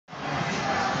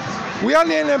We are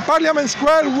in Parliament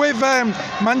Square with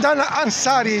Mandana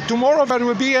Ansari. Tomorrow there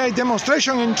will be a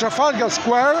demonstration in Trafalgar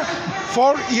Square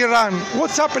for Iran.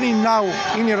 What's happening now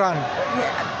in Iran?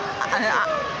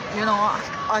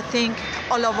 I think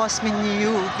all of us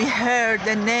we heard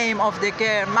the name of the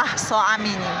girl, Mahsa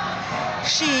Amini.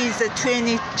 She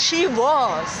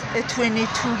was a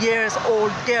 22 years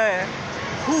old girl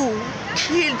who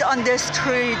killed on the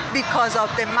street because of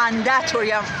the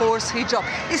mandatory and forced hijab.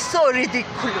 It's so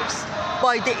ridiculous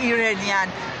by the Iranian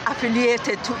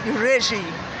affiliated to the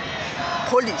regime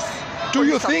police. Do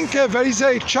you think there is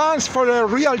a chance for a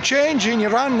real change in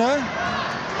Iran?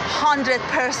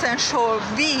 100% sure.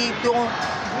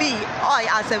 I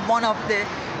as one of the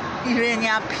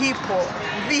Iranian people,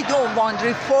 we don't want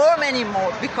reform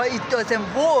anymore because it doesn't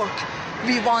work.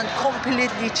 We want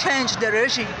completely change the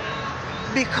regime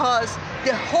because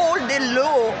the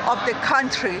law of the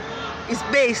country is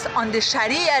based on the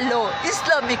Sharia law,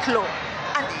 Islamic law,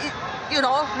 and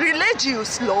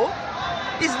religious law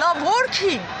is not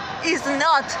working. Is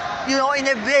not in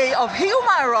a way of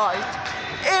human right.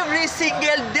 Every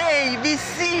single day we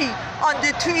see on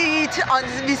the tweet,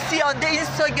 we see on the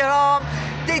Instagram,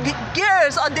 the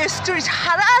girls on the street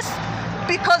harassed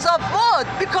because of what?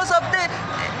 Because of the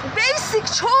basic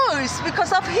choice,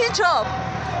 because of hijab.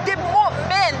 The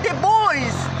men, the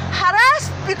boys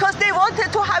harassed because they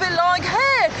wanted to have a long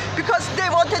hair, because they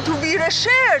wanted to wear a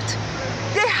shirt.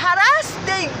 They harassed,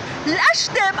 they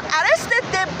lashed them, arrested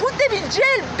them, put them in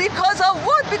jail because of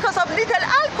what? Because of little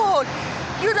alcohol.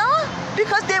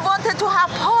 Because they wanted to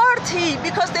have party,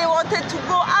 because they wanted to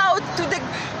go out to the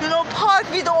park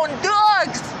with their own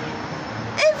dogs.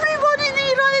 Everybody in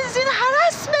Iran is in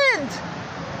harassment.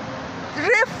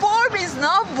 Reform is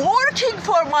not working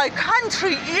for my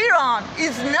country, Iran.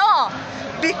 Is not,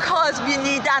 because we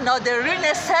need another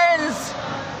renaissance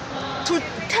to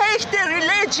take the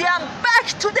religion back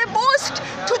to the mosque,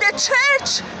 to the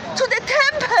church, to the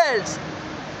temples.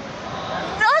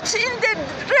 Not in the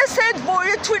recent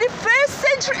world, 21st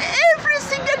century, every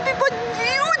single people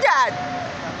knew that.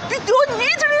 We don't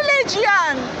need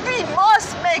religion. We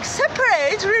must make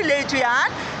separate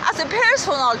religion as a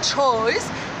personal choice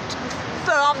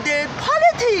from the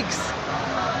politics.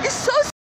 It's so